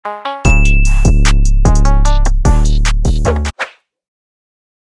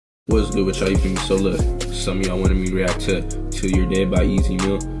What's good with y'all? You feel me? So look, some of y'all wanted me to react to Till You're Dead by Easy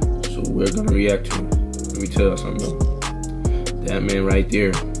Mill, so we're gonna react to it. Let me tell y'all something though. That man right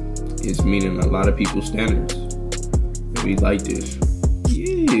there is meeting a lot of people's standards. And we like this.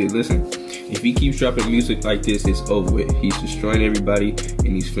 Yeah, listen. If he keeps dropping music like this, it's over with. He's destroying everybody, and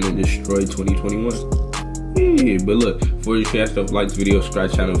he's finna destroy 2021. Yeah, but look, before you share stuff, like this video, subscribe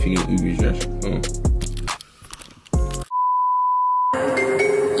to the channel if you need to do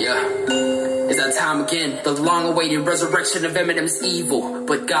It's that time again, the long-awaited resurrection of Eminem's evil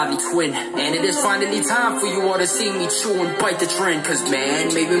but godly twin. And it is finally time for you all to see me chew and bite the trend. Cause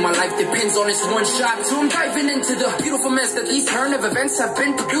man, maybe my life depends on this one shot. So I'm diving into the beautiful mess that these turn of events have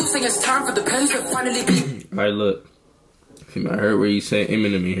been producing. It's time for the pen to finally be. Alright, look. I heard where you said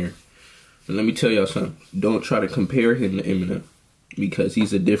Eminem in here. But let me tell y'all something. Don't try to compare him to Eminem. Because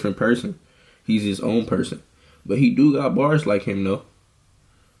he's a different person. He's his own person. But he do got bars like him though.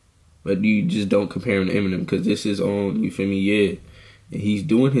 But you just don't compare him to Eminem because this is his own, you feel me? Yeah. And he's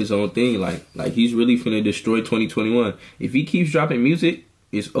doing his own thing. Like he's really finna destroy 2021. If he keeps dropping music,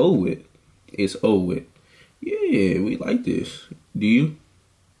 it's over with. It's over with. Yeah, we like this. Do you?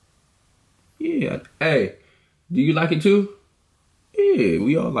 Yeah. Hey, do you like it too? Yeah,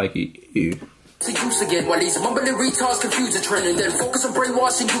 we all like it. Yeah. To use again while these mumbling retards confuse the trend and then focus on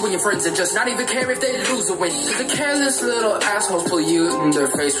brainwashing you and your friends and just not even care if they lose or win. Cause the careless little assholes pull you in their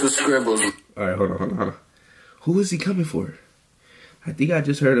face with scribbles. Alright, hold on. Who is he coming for? I think I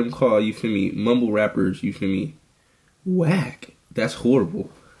just heard him call, you feel me, mumble rappers, you feel me, whack. That's horrible.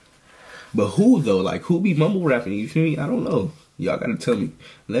 But who though? Like who be mumble rapping, you feel me? I don't know. Y'all gotta tell me.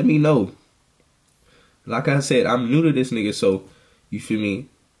 Let me know. Like I said, I'm new to this nigga, so you feel me?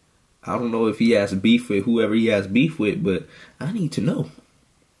 I don't know if he has beef with whoever he has beef with, but I need to know.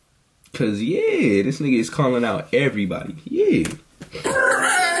 Cause yeah, this nigga is calling out everybody. Yeah. My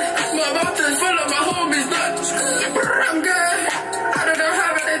mouth is full of my homies nuts. I'm good. I don't know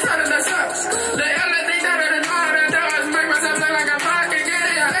how many times that sucks. They all let me down in the doors. Make myself look like a fucking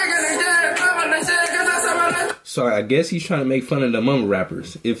idiot. Sorry, I guess he's trying to make fun of the mumble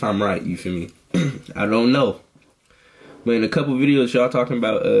rappers, if I'm right, you feel me? I don't know. But in a couple videos, y'all talking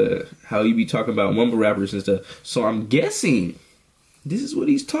about how he be talking about mumble rappers and stuff. So I'm guessing this is what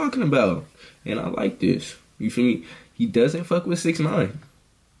he's talking about. And I like this. You feel me? He doesn't fuck with 6ix9ine.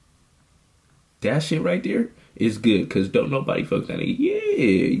 That shit right there is good. Because don't nobody fuck that nigga.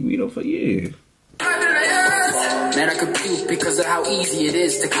 Yeah, we don't fuck, yeah. Man, I compute because of how easy it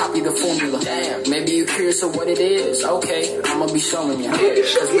is to copy the formula. Damn, maybe you're curious of what it is. Okay, I'ma be showing you.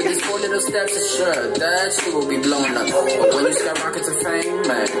 Cause with these 4 little steps, it's sure that shit will be blowing up. But when you skyrocket to fame,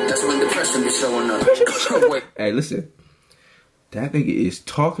 man, that's when depression be showing up. Wait. Hey, listen. That nigga is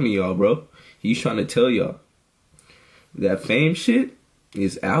talking to y'all, bro. He's trying to tell y'all that fame shit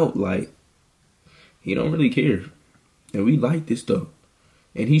is out. Like, he don't really care. And we like this, though.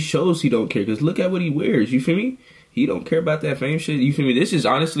 And he shows he don't care. Because look at what he wears. You feel me? He don't care about that fame shit. You feel me? This is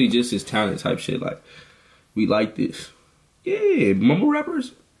honestly just his talent type shit. Like, we like this. Yeah, mumble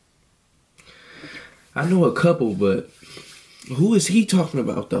rappers. I know a couple, but who is he talking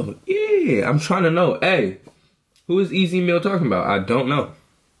about, though? Yeah, I'm trying to know. Hey, who is Easy Mill talking about? I don't know.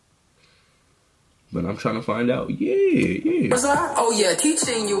 But I'm trying to find out. Yeah. Oh yeah,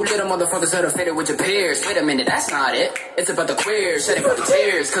 teaching you little motherfuckers how to fit it with your peers. Wait a minute, that's not it. It's about the queers, shedding for the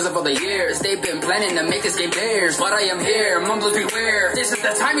tears. Cause of all the years they've been planning to make this game theirs. But I am here, mumbles beware. This is the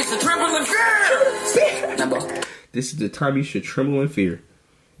time you should tremble in fear. This is the time you should tremble in fear.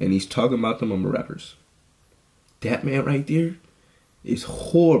 And he's talking about the mumble rappers. That man right there is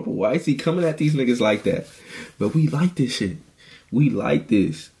horrible. Why is he coming at these niggas like that? But we like this shit. We like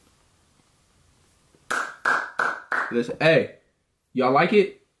this. Listen, hey, y'all like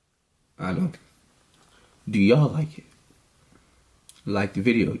it? I know. Do y'all like it? Like the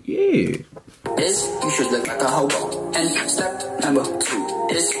video? Yeah. Is you should look like a hobo. And step number 2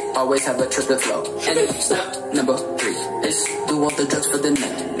 is always have a triplet flow. And step number 3 is do all the drugs for the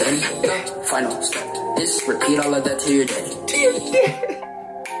night. Then the final step is repeat all of that to your day.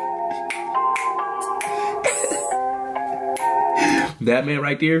 That man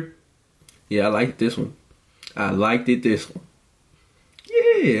right there? Yeah, I like this one. I liked it this one.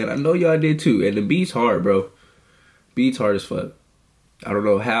 Yeah, and I know y'all did too. And the beat's hard, bro. Beat's hard as fuck. I don't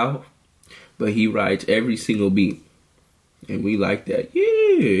know how, but he writes every single beat. And we like that.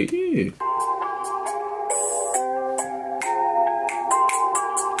 Yeah.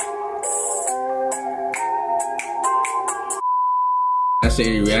 That's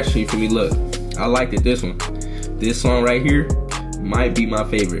any reaction for me. Look, I liked it this one. This song right here might be my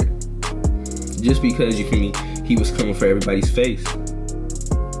favorite. Just because, you feel me, he was coming for everybody's face.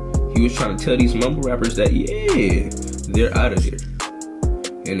 He was trying to tell these mumble rappers that, yeah, they're out of here.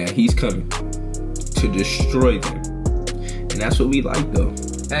 And that he's coming to destroy them. And that's what we like, though.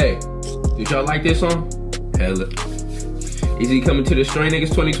 Hey, did y'all like this song? Hella. Is he coming to destroy niggas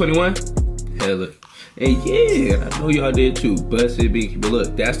 2021? Hella. And yeah, I know y'all did too. Busted Binky. But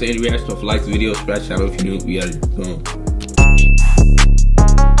look, that's the end reaction. If you like the video, scratch out if you're new. We out of here. Boom.